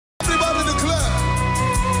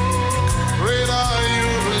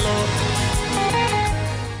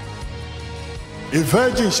A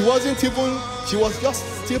virgin. She was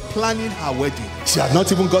just still planning her wedding. She had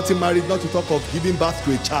not even gotten married, not to talk of giving birth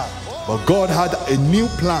to a child. But God had a new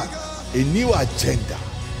plan, a new agenda,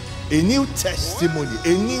 a new testimony,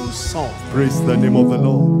 a new song. Praise the name of the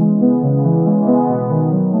Lord.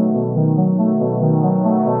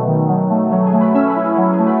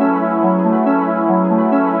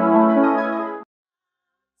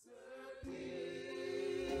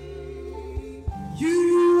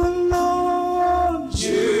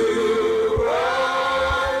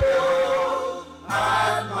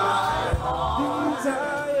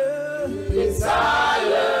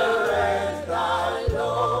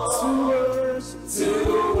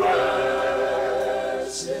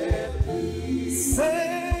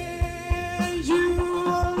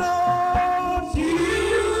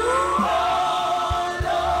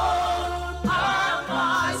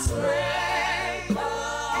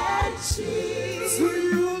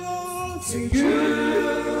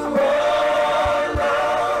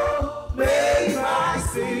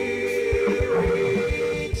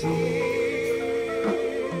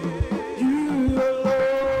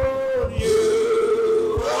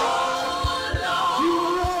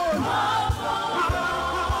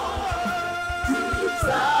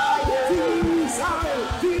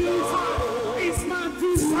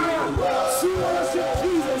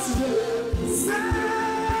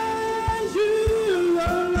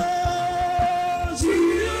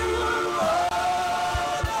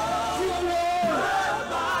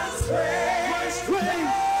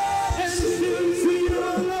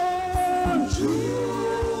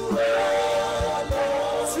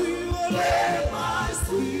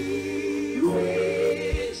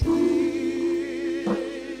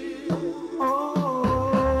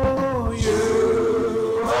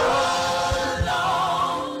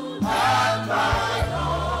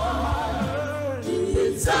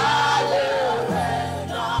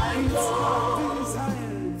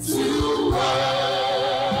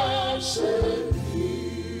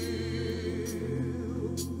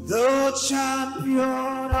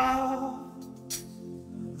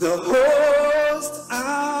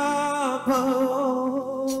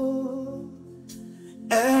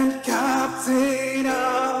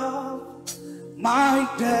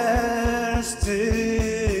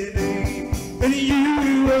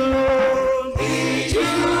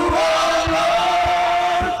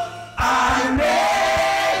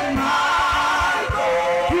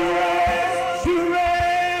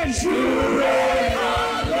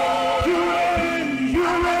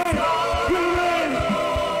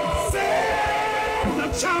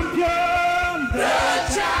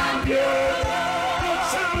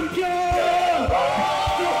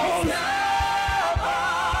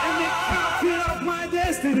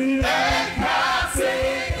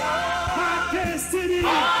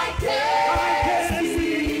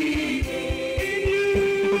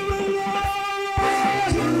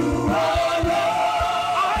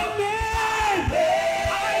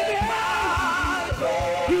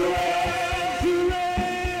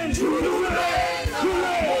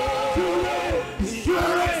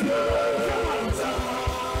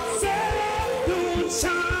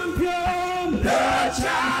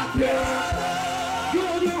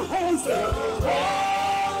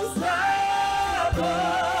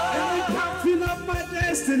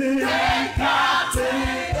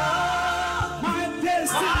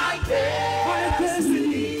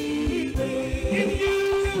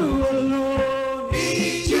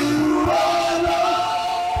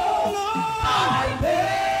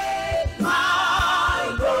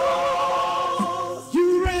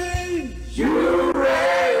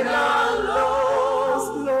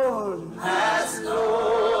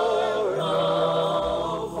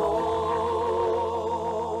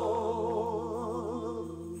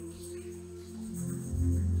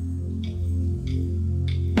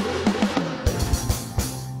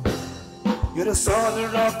 The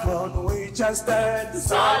solid rock on which I stand. The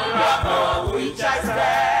solid rock on which I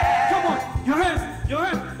stand. Come on, your hands, your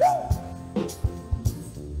hands.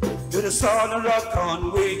 You're the solid rock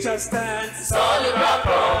on which I stand. The solid rock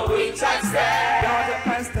on which I stand. You're the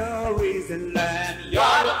pastor, risen land.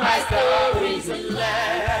 You're the pastor, risen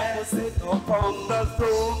land. The Lamb will sit upon the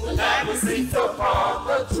throne. The Lamb will sit upon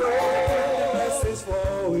the throne. The message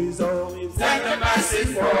for his own. Send the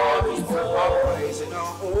message for his own. Praising our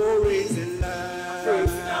whole risen land.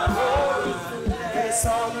 The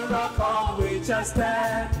solid rock on which I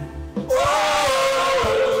stand.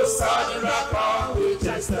 Oh, solid rock on which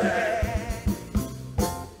I stand.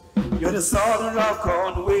 You're the solid rock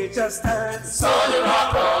on which I stand. Solid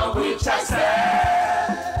rock on which I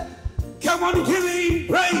stand. Come on, give him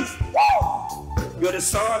praise. You're the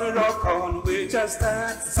solid rock on which I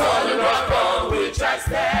stand. Solid rock on which I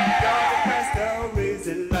stand. You're the Christ, the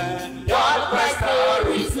risen Lamb. You're the Christ, the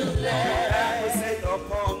risen Lamb. And we sit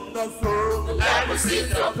upon the throne. The Lamb will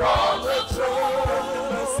sit upon the throne. Then the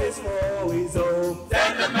mercies for his own.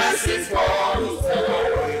 Then the mercies for his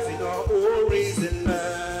own. Praising our own risen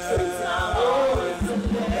Lamb. Praising our own risen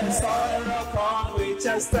Lamb. Solid rock on which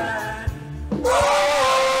I stand.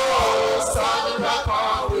 Oh, solid rock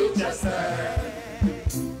on which I stand.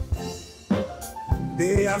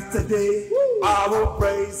 Day after day, I will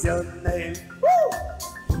praise your name.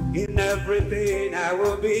 In everything I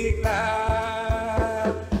will be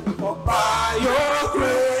glad. For by your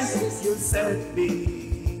grace you set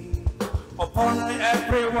me. Upon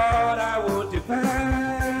every word I will depend.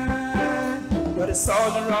 But the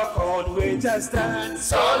solid rock on which I stand.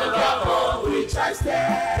 Solid rock on which I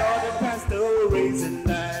stand. You're the Christ, the risen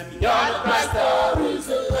Lamb. You're the Christ, the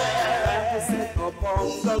risen Lamb. And sit upon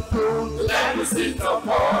the throne. The Lamb will sit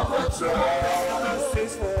upon the throne. The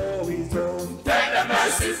mercies for his throne. Then the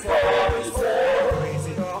mercies for his throne.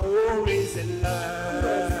 Praising our own risen Lamb.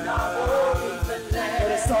 Praising our own risen Lamb.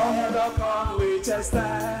 The solid rock on which I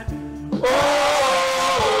stand. Oh,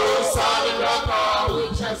 solid rock on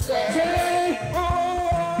which I stand.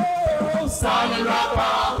 Oh, solid rock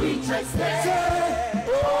on which I stand.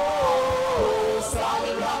 Oh,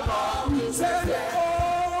 solid rock on which I stand.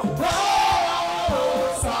 Oh,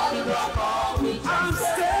 solid rock on which I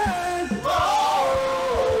stand. Oh,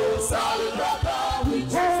 solid rock on which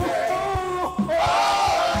I stand.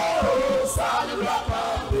 Oh, solid rock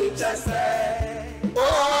on which I stand.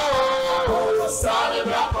 Oh, solid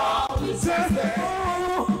rock on which I stand.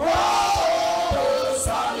 Oh,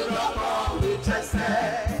 solid rock on which I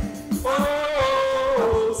stand.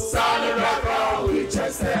 Oh, solid rock on which I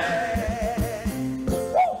stand.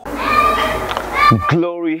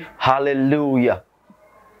 Glory, hallelujah.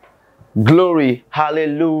 Glory,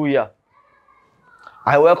 hallelujah.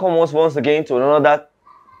 I welcome us once again to another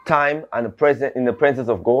time and in the presence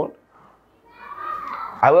of God.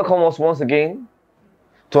 I welcome us once again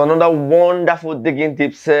to another wonderful Digging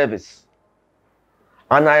Deep service.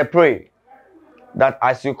 And I pray that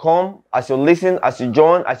as you come, as you listen, as you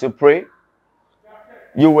join, as you pray,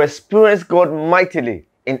 you will experience God mightily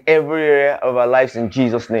in every area of our lives in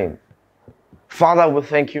Jesus' name. Father, we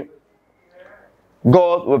thank you.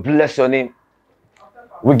 God, we bless your name.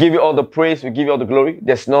 We give you all the praise, we give you all the glory.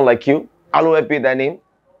 There's none like you. Hallowed be thy name.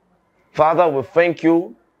 Father, we thank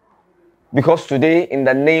you because today, in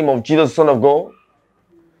the name of Jesus, Son of God,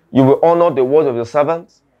 you will honor the words of your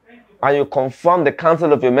servants and you confirm the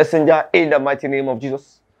counsel of your messenger in the mighty name of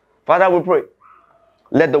Jesus. Father, we pray,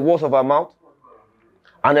 let the words of our mouth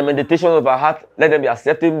and the meditation of our heart, let them be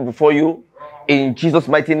acceptable before you. In Jesus'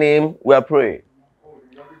 mighty name, we are praying.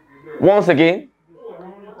 Once again,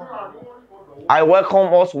 I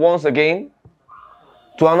welcome us once again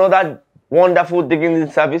to another wonderful Digging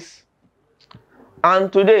service.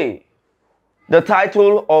 And today, the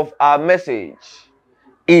title of our message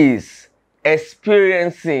is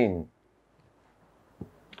Experiencing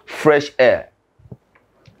Fresh Air.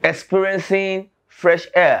 Experiencing fresh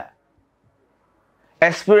air.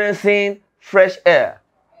 Experiencing fresh air.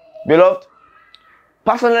 Beloved,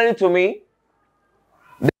 personally to me,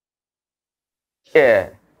 the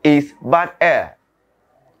air is bad air.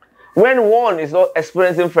 When one is not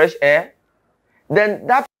experiencing fresh air, then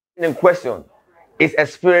that person in question is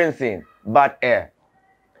experiencing bad air.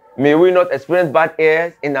 May we not experience bad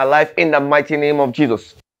air in our life in the mighty name of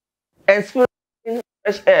Jesus. Experiencing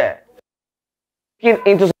fresh air. Looking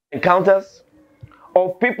into some encounters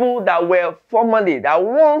of people that were formerly, that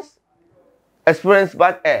once experienced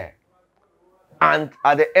bad air. And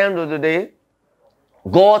at the end of the day,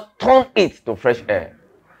 God turned it to fresh air.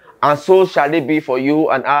 And so shall it be for you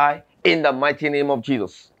and I in the mighty name of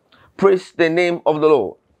Jesus. Praise the name of the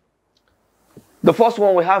Lord. The first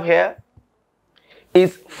one we have here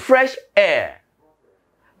is fresh air.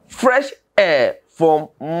 Fresh air from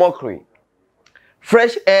mockery.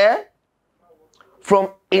 Fresh air from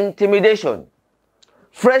intimidation.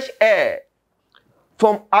 Fresh air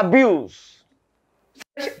from abuse.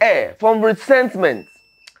 Fresh air from resentment.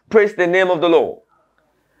 Praise the name of the Lord.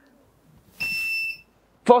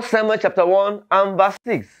 1 Samuel chapter 1 and verse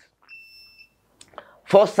 6.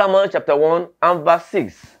 1 Samuel chapter 1 and verse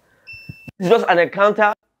 6. It's just an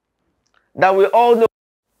encounter that we all know.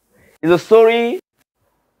 It's a story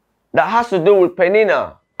that has to do with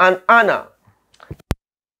Peninnah and Anna.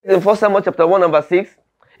 In 1 Samuel chapter 1 and verse 6,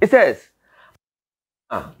 it says,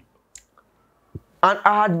 and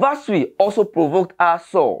our adversary also provoked our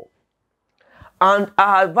soul. And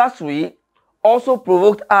our adversary also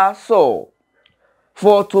provoked our soul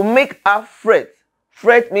For to make her fret.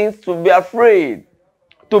 Fret means to be afraid,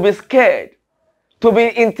 to be scared, to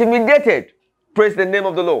be intimidated. Praise the name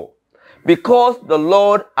of the Lord. Because the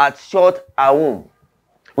Lord had shut her womb.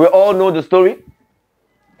 We all know the story.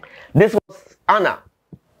 This was Anna,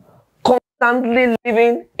 constantly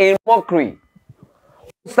living in mockery,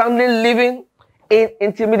 constantly living in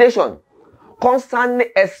intimidation, constantly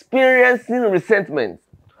experiencing resentment,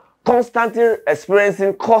 constantly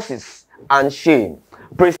experiencing curses and shame.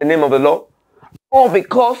 Praise the name of the Lord. All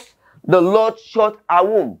because the Lord shut her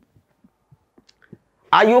womb.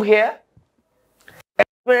 Are you here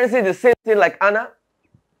experiencing the same thing like Anna?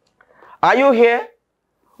 Are you here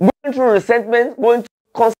going through resentment, going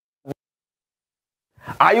through constant?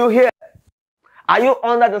 Are you here? Are you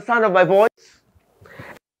under the sound of my voice?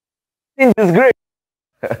 In disgrace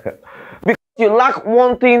because you lack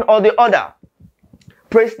one thing or the other.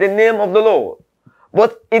 Praise the name of the Lord.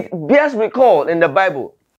 But it bears recall in the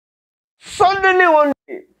Bible. Suddenly one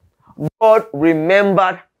day, God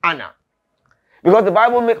remembered Anna. Because the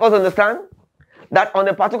Bible makes us understand that on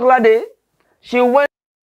a particular day, she went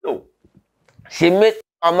to, she made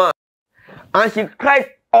a man, and she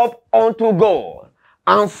cried up unto God.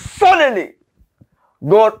 And suddenly,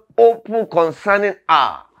 God opened concerning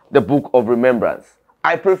her the book of remembrance.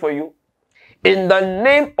 I pray for you. In the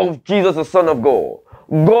name of Jesus, the Son of God,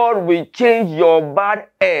 God will change your bad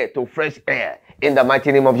air to fresh air. In the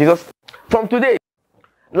mighty name of Jesus. From today,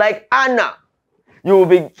 like Anna, you will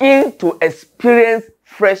begin to experience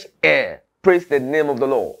fresh air. Praise the name of the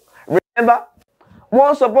Lord. Remember,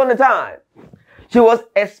 once upon a time, she was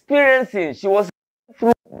going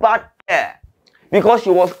through bad air because she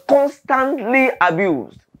was constantly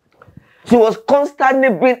abused. She was constantly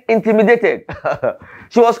being intimidated.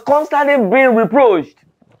 She was constantly being reproached.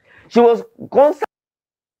 She was constantly.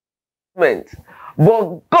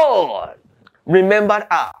 But God remembered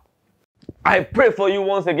her. I pray for you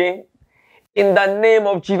once again, in the name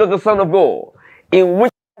of Jesus, the Son of God, in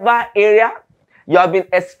whichever area you have been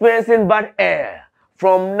experiencing bad air,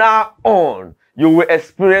 from now on, you will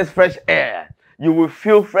experience fresh air. You will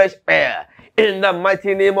feel fresh air. In the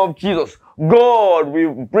mighty name of Jesus, God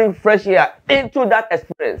will bring fresh air into that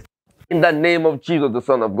experience. In the name of Jesus, the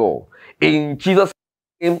Son of God. In Jesus'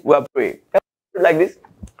 name, we are praying. Like this.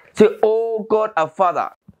 Say, oh God, our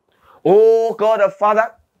Father. Oh God, our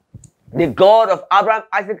Father, the God of Abraham,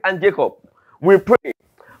 Isaac, and Jacob. We pray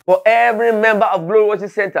for every member of Glory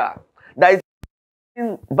Worship Center that is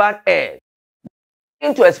in bad air,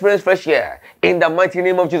 into experience fresh air. In the mighty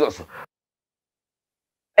name of Jesus.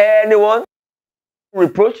 Anyone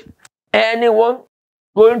reproach, anyone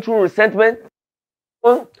going through resentment,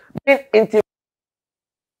 being intimidated,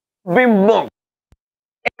 being mocked,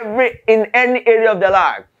 in any area of their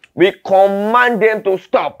life, we command them to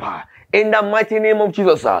stop. In the mighty name of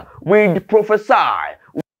Jesus, we prophesy,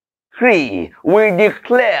 we decree, we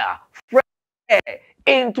declare fresh air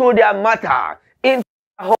into their matter, into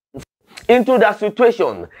their homes, into their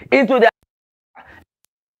situation, into their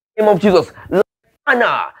name of Jesus. Like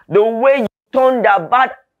Anna, the way you turn their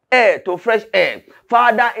bad air to fresh air,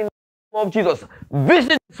 Father, in the name of Jesus,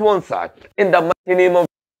 visit this one, sir, in the mighty name of Jesus.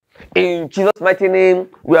 In Jesus' mighty name,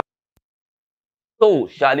 we are. So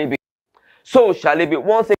shall it be. So shall it be.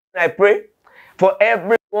 Once again, I pray for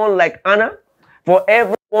everyone like Anna, for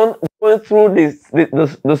everyone going through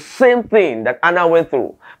the same thing that Anna went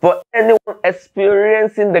through, for anyone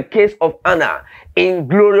experiencing the case of Anna in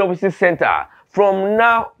Glory Worship Center. From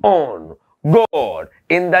now on, God,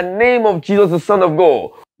 in the name of Jesus, the Son of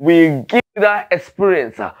God, we give that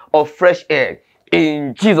experience of fresh air.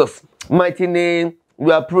 In Jesus' mighty name,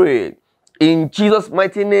 we are praying. In Jesus'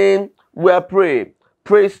 mighty name, we are praying.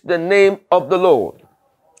 Praise the name of the Lord.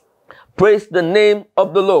 Praise the name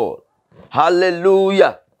of the Lord.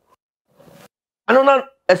 Hallelujah. Another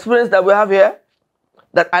experience that we have here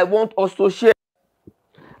that I want us to share.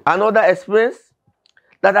 Another experience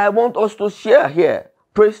that I want us to share here.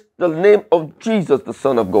 Praise the name of Jesus, the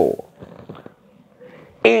Son of God.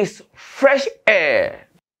 Is fresh air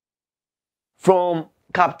from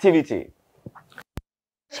captivity.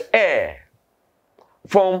 Fresh air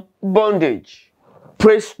from bondage.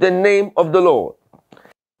 Praise the name of the Lord.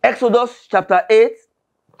 Exodus chapter 8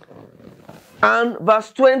 and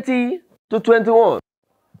verse 20 to 21.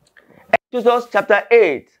 Exodus chapter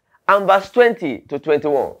 8 and verse 20 to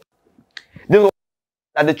 21. This was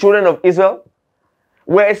that the children of Israel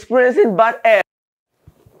were experiencing bad air.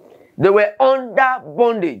 They were under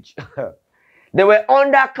bondage. They were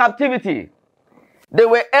under captivity. They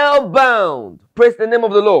were hell-bound. Praise the name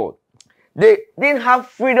of the Lord. They didn't have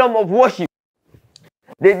freedom of worship.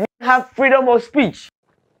 They didn't have freedom of speech.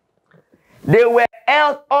 They were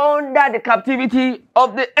held under the captivity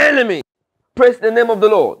of the enemy. Praise the name of the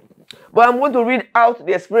Lord. But I'm going to read out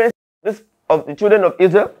the experience of the children of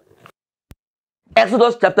Israel.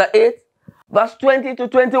 Exodus chapter 8, verse 20 to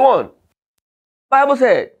 21. The Bible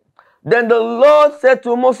said, then the Lord said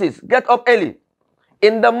to Moses, get up early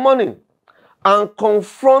in the morning and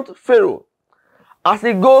confront Pharaoh as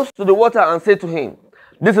he goes to the water and say to him,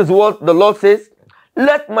 this is what the Lord says,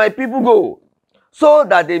 let my people go so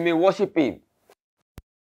that they may worship him.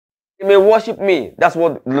 They may worship me. That's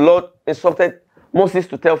what the Lord instructed Moses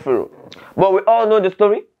to tell Pharaoh. But we all know the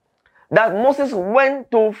story that Moses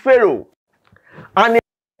went to Pharaoh and he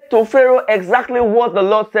said to Pharaoh exactly what the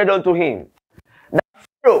Lord said unto him. That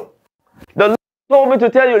Pharaoh, the Lord told me to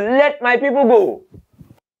tell you, let my people go.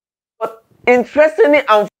 But interestingly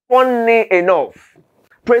and funny enough,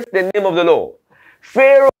 praise the name of the Lord,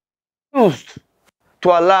 Pharaoh refused to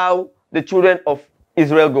allow the children of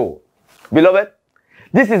Israel go. Beloved,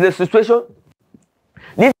 this is the situation.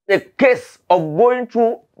 This is a case of going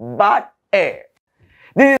through bad air.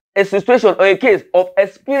 This is a situation or a case of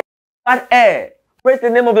experiencing bad air. Praise the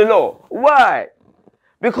name of the Lord. Why?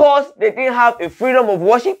 Because they didn't have a freedom of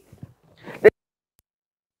worship.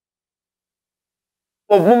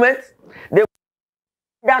 Of movement. They were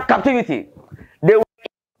in that captivity. They were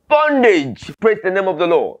in bondage. Praise the name of the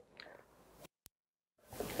Lord.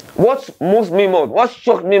 What moves me more? What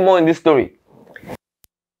shocked me more in this story?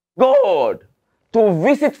 God to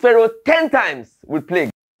visit Pharaoh 10 times with plague.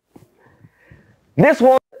 This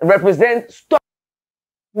one represents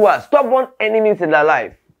stubborn enemies in their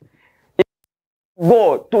life.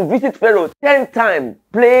 God to visit Pharaoh 10 times,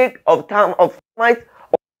 plague of time of might.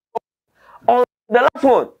 On the last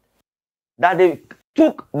one, that they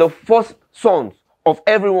took the first sons of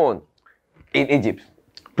everyone in Egypt.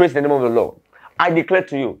 Praise the name of the Lord. I declare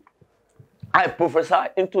to you, I prophesy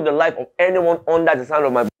into the life of anyone under the sound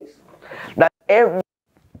of my voice, that every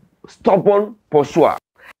stubborn pursuer,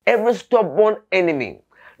 every stubborn enemy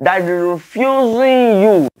that is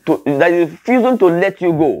refusing to let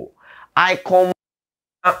you go, I command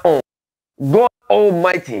on God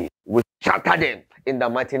Almighty will shatter them in the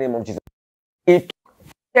mighty name of Jesus. It took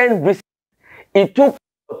 10 visits. It took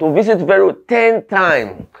to visit Pharaoh 10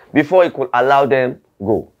 times before he could allow them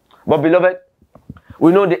go. But beloved,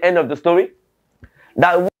 we know the end of the story.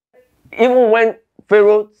 That even when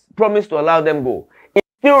Pharaoh promised to allow them go, he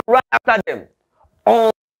still right after them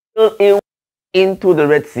until he went into the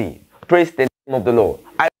Red Sea. Praise the name of the Lord.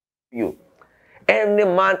 I tell you, any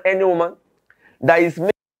man, any woman that is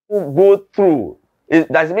making you go through,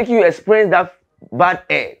 that is making you experience that bad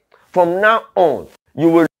air, from now on, you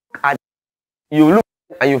will look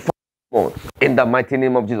and you find in the mighty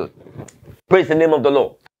name of Jesus. Praise the name of the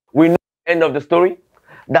Lord. We know the end of the story.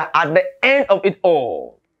 That at the end of it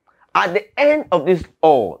all, at the end of this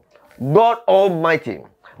all, God Almighty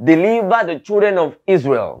delivered the children of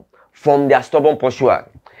Israel from their stubborn pursuer.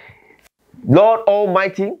 Lord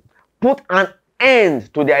Almighty put an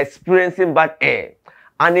end to their experiencing bad air,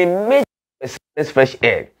 and He made them experience fresh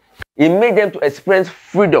air. He made them to experience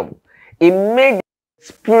freedom. He made them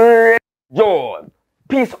experience joy,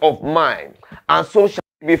 peace of mind, and so shall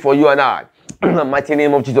it be for you and I. In the mighty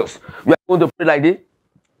name of Jesus, we are going to pray like this.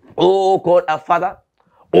 Oh God our Father,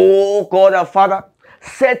 oh God our Father,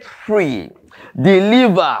 set free,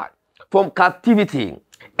 deliver from captivity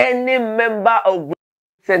any member of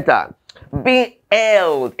center being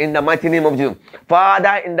held in the mighty name of Jesus.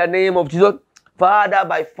 Father, in the name of Jesus, Father,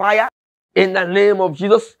 by fire, in the name of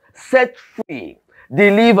Jesus, set free,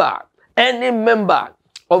 deliver any member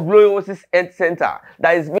of Glorious Center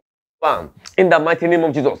that is being bound in the mighty name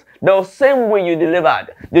of Jesus. The same way you delivered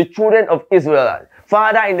the children of Israel,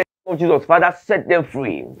 Father, in the name of Jesus, Father, set them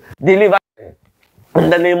free. Deliver them in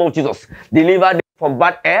the name of Jesus. Deliver them from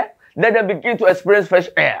bad air. Let them begin to experience fresh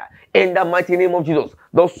air in the mighty name of Jesus.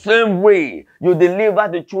 The same way you deliver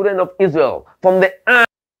the children of Israel from the hand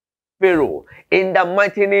of Pharaoh in the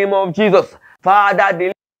mighty name of Jesus. Father,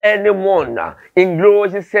 deliver anyone in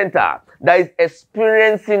Glorious Center that is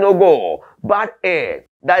experiencing, oh God, bad air,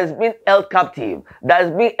 that is being held captive, that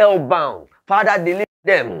is being held bound. Father, deliver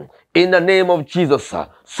them in the name of Jesus.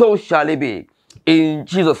 So shall it be. In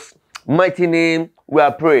Jesus' mighty name we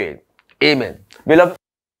are praying. Amen. Beloved,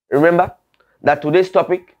 remember that today's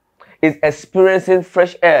topic is experiencing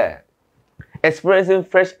fresh air. Experiencing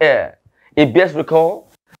fresh air. It bears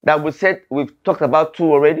recall that we've talked about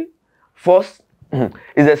two already. First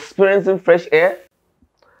is experiencing fresh air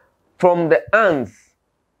from the hands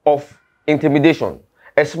of intimidation.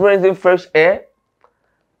 Experiencing fresh air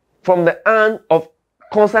from the hand of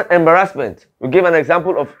constant embarrassment. We gave an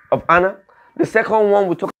example of Anna. The second one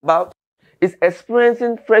we talked about is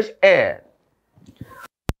experiencing fresh air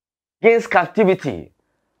against captivity,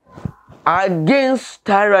 against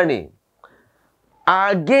tyranny,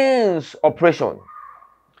 against oppression.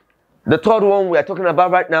 The third one we are talking about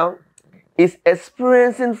right now is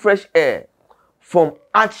experiencing fresh air from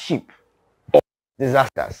hardship or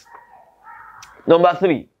disasters. Number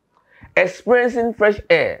 3, experiencing fresh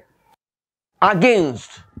air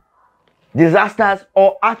against disasters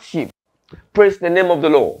or hardship. Praise the name of the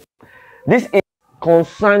Lord. This is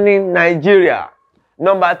concerning Nigeria.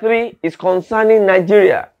 Number 3 is concerning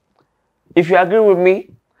Nigeria. If you agree with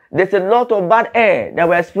me, there's a lot of bad air that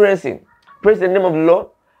we're experiencing. Praise the name of the Lord.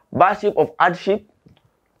 Bad air of hardship,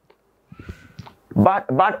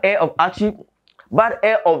 bad air of hardship, bad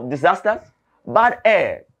air of disasters, bad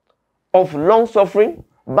air of long suffering,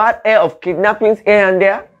 bad air of kidnappings here and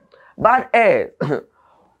there, bad air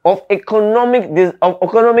of economic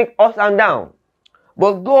ups and downs.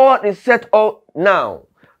 But God is set up now.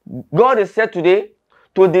 God is set today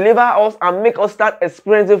to deliver us and make us start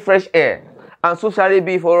experiencing fresh air. And so shall it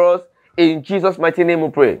be for us. In Jesus' mighty name we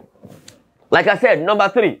pray. Like I said, number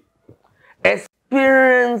 3,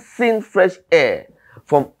 experiencing fresh air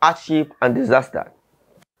from hardship and disaster.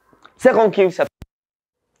 2 Kings chapter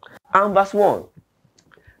 7 and verse 1.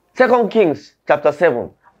 2 Kings chapter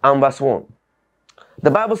 7 and verse 1.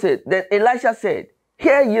 The Bible said, Then Elisha said,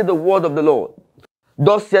 Hear ye the word of the Lord.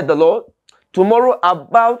 Thus said the Lord, Tomorrow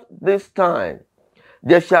about this time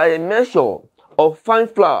there shall a measure of fine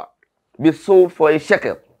flour be sold for a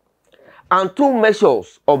shekel, and 2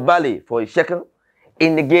 measures of barley for a shekel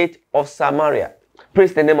in the gate of Samaria.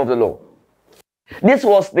 Praise the name of the Lord. This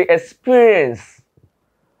was the experience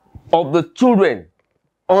of the children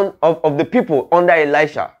of the people under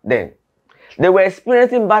Elisha then. They were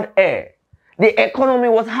experiencing bad air. The economy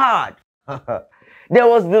was hard. There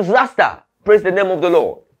was disaster. Praise the name of the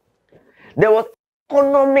Lord. There was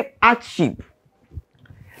economic hardship.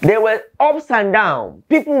 There were ups and downs.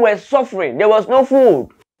 People were suffering. There was no food.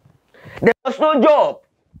 There was no job.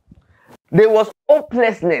 There was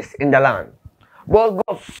hopelessness in the land. But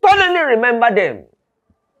God suddenly remembered them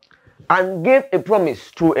and gave a promise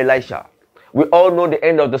through Elisha. We all know the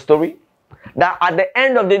end of the story. That at the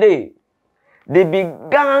end of the day, they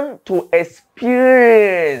began to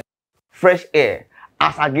experience fresh air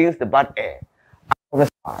as against the bad air.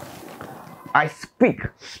 I speak,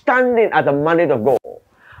 standing at the mandate of God.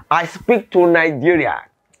 I speak to Nigeria.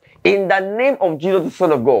 In the name of Jesus, the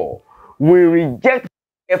Son of God, we reject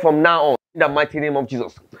air from now on. In the mighty name of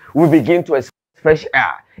Jesus, we begin to experience fresh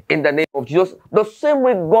air. In the name of Jesus, the same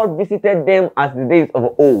way God visited them as the days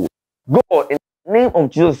of old. God, in the name of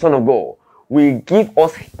Jesus, Son of God, will give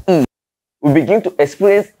us ease. We begin to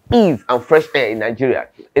experience ease and fresh air in Nigeria.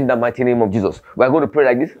 In the mighty name of Jesus, we are going to pray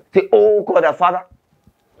like this. Say, Oh God, our Father,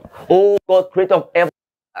 oh God, creator of heaven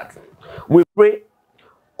and earth, we pray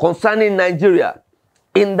concerning Nigeria.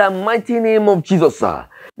 In the mighty name of Jesus, sir,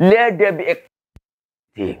 let there be a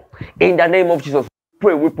in the name of Jesus.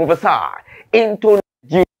 Pray, we prophesy into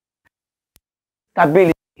Nigeria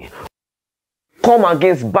stability. Come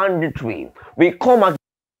against banditry. We come against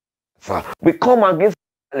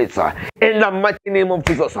in the mighty name of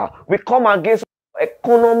Jesus. We come against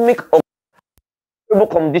economic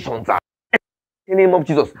conditions. In the name of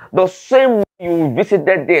Jesus, the same way you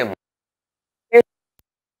visited them,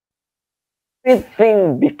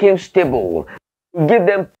 everything became stable. You give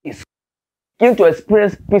them peace. Begin to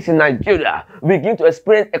experience peace in Nigeria. Begin to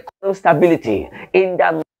experience economic stability in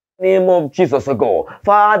the name of Jesus, God.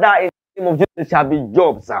 Father, in the name of Jesus, there shall be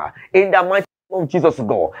jobs. In the mighty name of Jesus,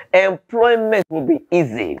 God. Employment will be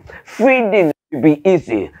easy. Feeding will be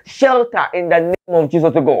easy. Shelter in the name of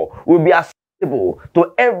Jesus, God, will be accessible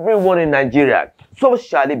to everyone in Nigeria. So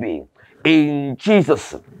shall it be. In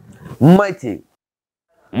Jesus' mighty,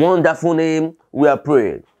 wonderful name, we are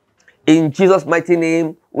praying. In Jesus' mighty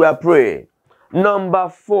name, we are praying. Number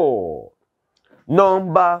 4.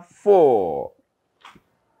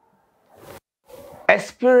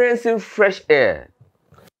 Experiencing fresh air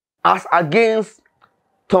as against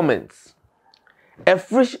torments.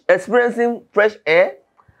 Experiencing fresh air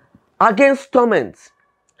against torments,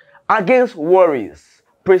 against worries.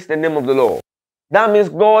 Praise the name of the Lord. That means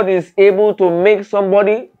God is able to make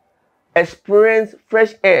somebody experience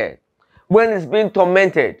fresh air when it's being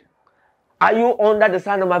tormented. Are you under the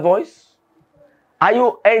sound of my voice? Are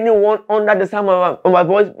you anyone under the sound of my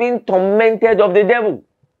voice being tormented of the devil?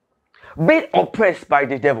 Being oppressed by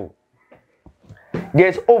the devil?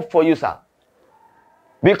 There's hope for you, sir.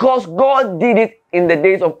 Because God did it in the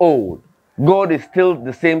days of old. God is still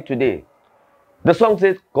the same today. The song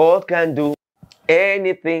says, God can do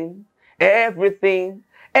anything, everything,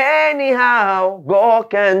 Anyhow, God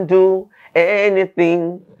can do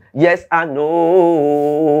anything. Yes, I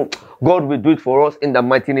know. God will do it for us in the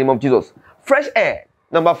mighty name of Jesus. Fresh air.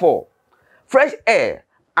 Number 4. Fresh air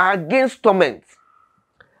against torment.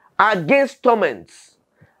 Against torments.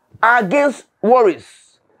 Against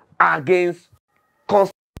worries. Against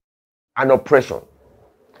constant and oppression.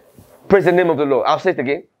 Praise the name of the Lord. I'll say it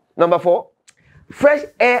again. Number 4. Fresh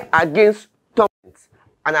air against torments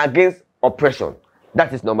and against oppression.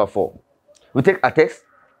 That is number 4. We take a text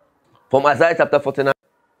from Isaiah chapter 49,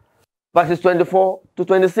 verses 24 to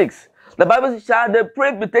 26. The Bible says, shall the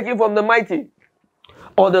prey be taken from the mighty,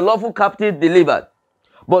 or the lawful captive delivered?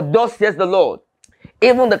 But thus says the Lord,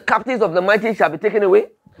 even the captives of the mighty shall be taken away,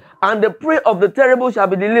 and the prey of the terrible shall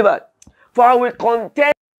be delivered. For I will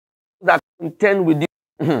contend that contend with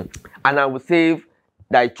you, and I will save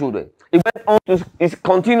thy children. It went on to, it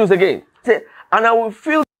continues again. Say, and I will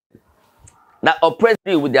fill that oppress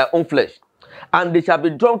thee with their own flesh, and they shall be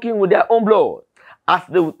drunken with their own blood,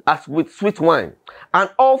 as with sweet wine. And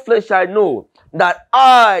all flesh shall know that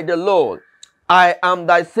I, the Lord, I am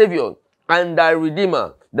thy Savior and thy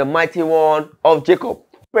Redeemer, the mighty one of Jacob.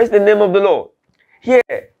 Praise the name of the Lord. Here,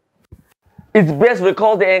 it's best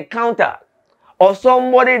recall the encounter of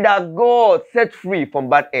somebody that God set free from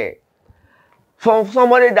bad air, from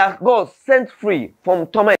somebody that God set free from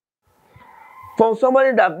torment, from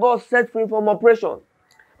somebody that God set free from oppression.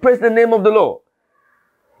 Praise the name of the Lord.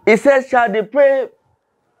 It says, shall the prey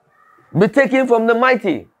be taken from the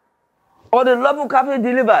mighty, or the lawful captive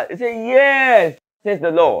delivered? It says, yes, says the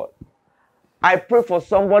Lord. I pray for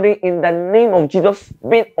somebody in the name of Jesus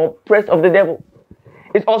being oppressed of the devil.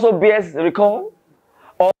 It also bears recall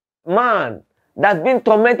of man that's been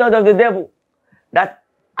tormented of the devil, that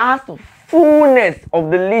has fullness of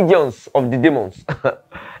the legions of the demons.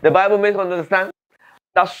 The Bible makes us understand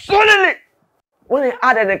that suddenly, when he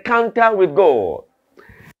had an encounter with God,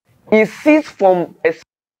 he ceased from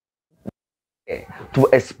to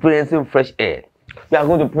experiencing fresh air. We are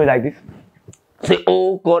going to pray like this. Say,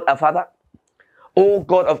 oh God, our Father, oh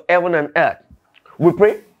God of heaven and earth, we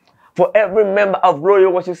pray for every member of Glory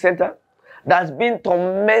Worship Center that's been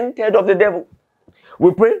tormented of the devil.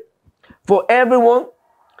 We pray for everyone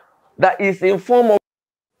that is in form of.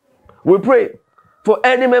 We pray for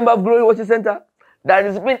any member of Glory Worship Center that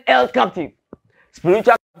has been held captive,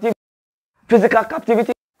 spiritual captivity, physical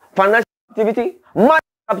captivity, financial captivity, mental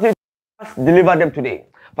captivity. Deliver them today.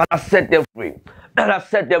 Father, set them free. Father,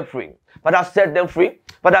 set them free. Father, set them free.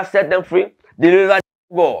 Father, set them free. Deliver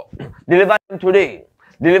them, God. Deliver them today.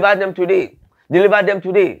 Deliver them today. Deliver them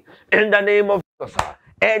today. In the name of Jesus.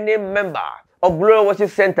 Any member of Glory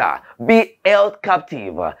Worship Center be held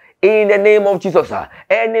captive. In the name of Jesus.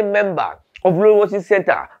 Any member of Glory Worship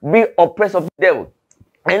Center be oppressed of the devil.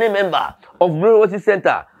 Any member of Glory Worship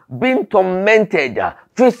Center being tormented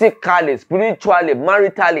physically, spiritually,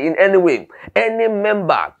 maritally, in any way. Any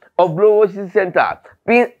member of Glory Worship Center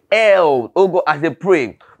being held, oh God, as a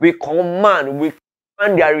prey, we command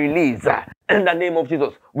their release in the name of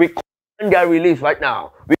Jesus. We command their release right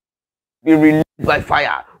now. We be released by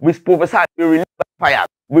fire. We prophesy, be released by fire.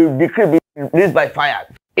 We decree, be released by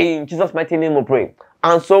fire. In Jesus' mighty name we pray.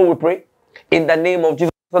 And so we pray in the name of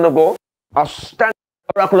Jesus, Son of God, I stand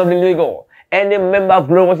oracle of the living God. Any member of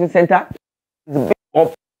Glory Worship Center is being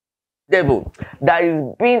of devil, that is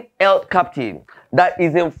being held captive, that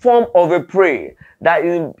is in form of a prey, that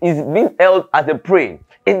is being held as a prey.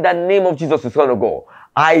 In the name of Jesus, the Son of God,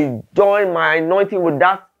 I join my anointing with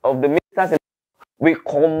that of the ministers. We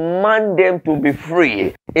command them to be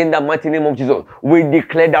free in the mighty name of Jesus. We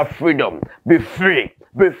declare that freedom. Be free,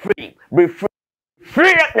 be free, be free,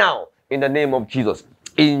 free right now in the name of Jesus.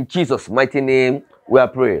 In Jesus' mighty name, we are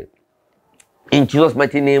praying. In Jesus'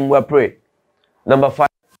 mighty name, we are praying. Number 5,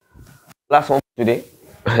 last one today.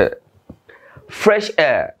 Fresh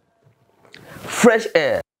air. Fresh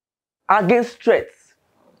air against threats.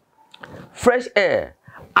 Fresh air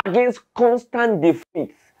against constant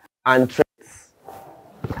defeats and threats.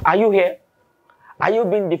 Are you here? Are you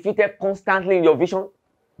being defeated constantly in your vision?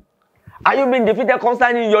 Are you being defeated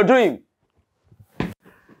constantly in your dream?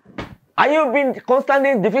 Are you being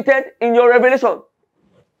constantly defeated in your revelation?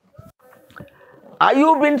 Are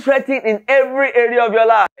you being threatened in every area of your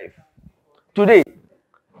life? Today,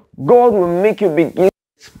 God will make you begin to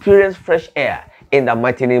experience fresh air in the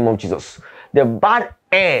mighty name of Jesus. The bad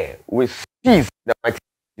air will cease in the mighty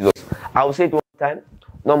name of Jesus. I will say it one time.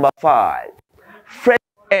 Number 5, fresh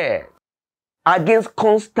air against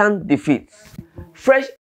constant defeats. Fresh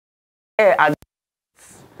air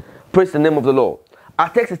against. Praise the name of the Lord. Our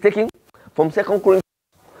text is taken from 2 Corinthians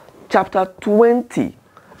chapter 20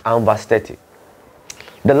 and verse 30.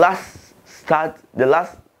 The last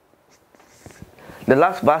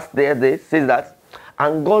verse there says that,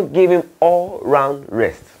 and God gave him all round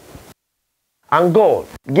rest. And God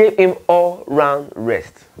gave him all round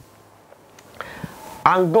rest.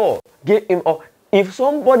 And God gave him all. If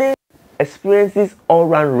somebody experiences all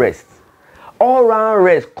round rest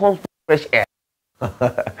comes from fresh air.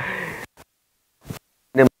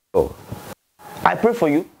 I pray for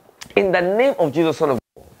you in the name of Jesus, Son of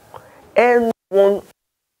God. Anyone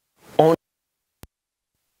on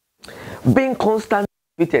being constantly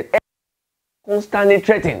defeated, constantly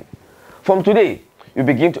threatened, from today you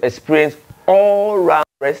begin to experience all round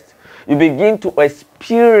rest. You begin to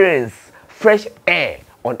experience fresh air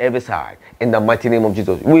on every side in the mighty name of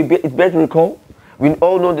Jesus. It's better to recall, we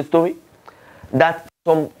all know the story, that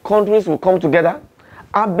some countries will come together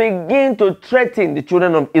and begin to threaten the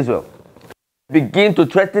children of Israel. Begin to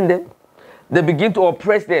threaten them. They begin to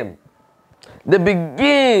oppress them. They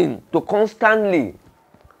begin to constantly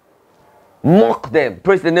mock them.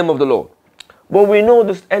 Praise the name of the Lord. But we know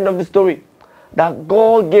the end of the story, that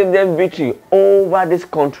God gave them victory over this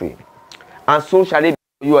country. And so shall it be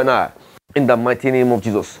for you and I, in the mighty name of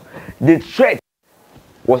Jesus. The threat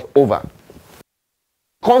was over.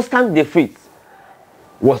 Constant defeat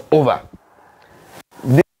was over.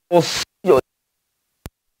 They was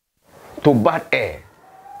to bad air.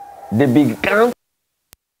 They began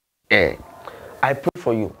air. I pray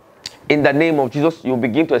for you. In the name of Jesus, you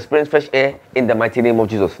begin to experience fresh air in the mighty name of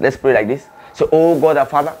Jesus. Let's pray like this. So, oh God our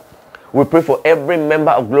Father, we pray for every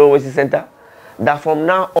member of Glory Worship Center, that from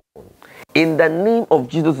now on, in the name of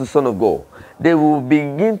Jesus, the Son of God, they will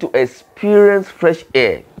begin to experience fresh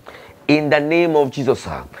air. In the name of Jesus,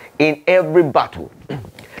 in every battle,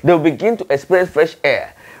 they will begin to experience fresh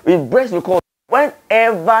air. With breast record,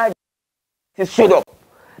 whenever it showed up,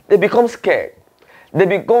 they become scared. They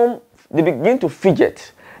begin to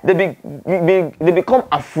fidget. They become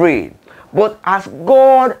afraid. But as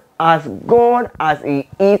God as He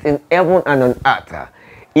is in heaven and on earth,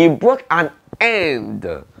 He brought an end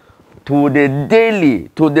to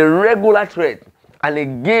the regular threat, and He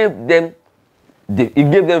gave them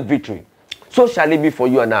victory. So shall it be for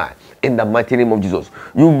you and I, in the mighty name of Jesus.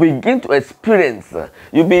 You begin to experience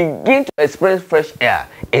fresh air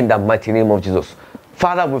in the mighty name of Jesus.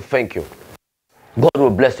 Father, we thank you. God will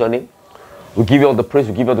bless your name. We give you all the praise,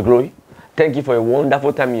 we give you all the glory. Thank you for a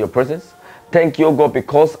wonderful time in your presence. Thank you, God,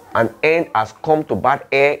 because an end has come to bad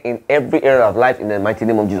air in every area of life in the mighty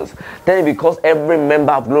name of Jesus. Thank you because every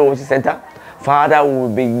member of Glory Worship Center, Father, will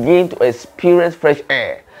begin to experience fresh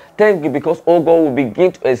air. Thank you because, oh God, will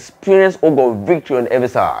begin to experience, oh God, victory on every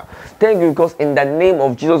side. Thank you because in the name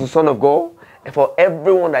of Jesus, the Son of God, for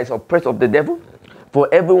everyone that is oppressed of the devil, for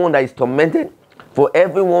everyone that is tormented, for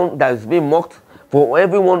everyone that is being mocked, for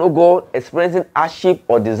everyone, oh God, experiencing hardship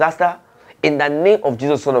or disaster, in the name of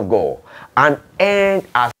Jesus, Son of God, an end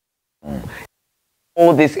has come.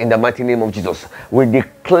 All this in the mighty name of Jesus. We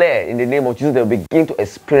declare in the name of Jesus, they will begin to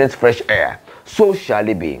experience fresh air. So shall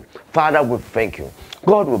it be. Father, we thank you.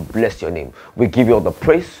 God will bless your name. We give you all the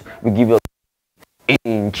praise. We give you all the...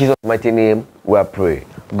 In Jesus' mighty name, we pray.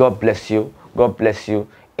 God bless you. God bless you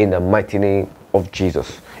in the mighty name of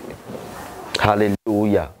Jesus.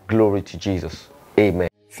 Hallelujah. Glory to Jesus. Amen.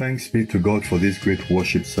 Thanks be to God for this great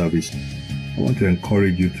worship service. I want to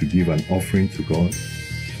encourage you to give an offering to God,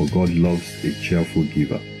 for God loves a cheerful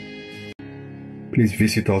giver. Please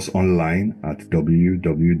visit us online at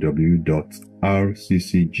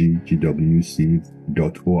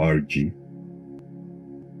www.rccggwc.org.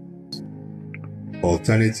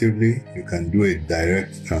 Alternatively, you can do a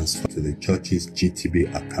direct transfer to the church's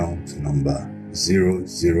GTB account number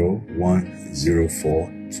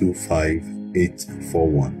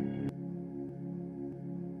 00104258841.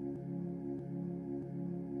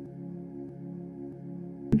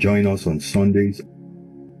 Join us on Sundays.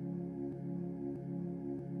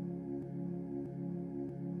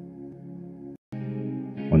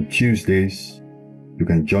 On Tuesdays, you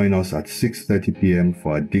can join us at 6:30 p.m.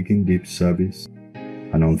 for our Digging Deep service.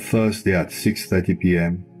 And on Thursday at 6:30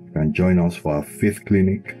 p.m., you can join us for our Faith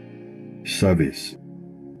Clinic service.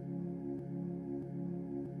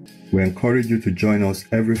 We encourage you to join us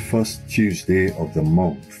every first Tuesday of the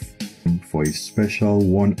month for a special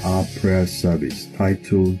 1-hour prayer service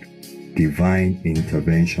titled Divine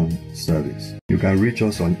Intervention Service. You can reach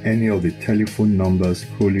us on any of the telephone numbers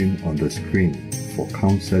scrolling on the screen for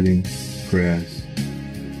counseling, prayers,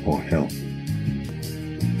 or help.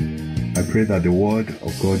 I pray that the word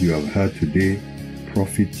of God you have heard today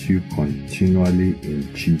profits you continually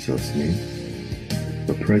in Jesus' name.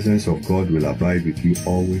 The presence of God will abide with you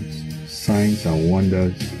always. Signs and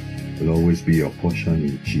wonders will always be your portion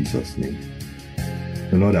in Jesus' name.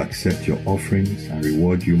 The Lord accept your offerings and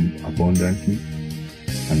reward you abundantly,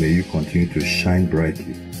 and may you continue to shine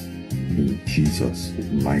brightly in Jesus'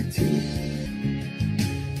 mighty name.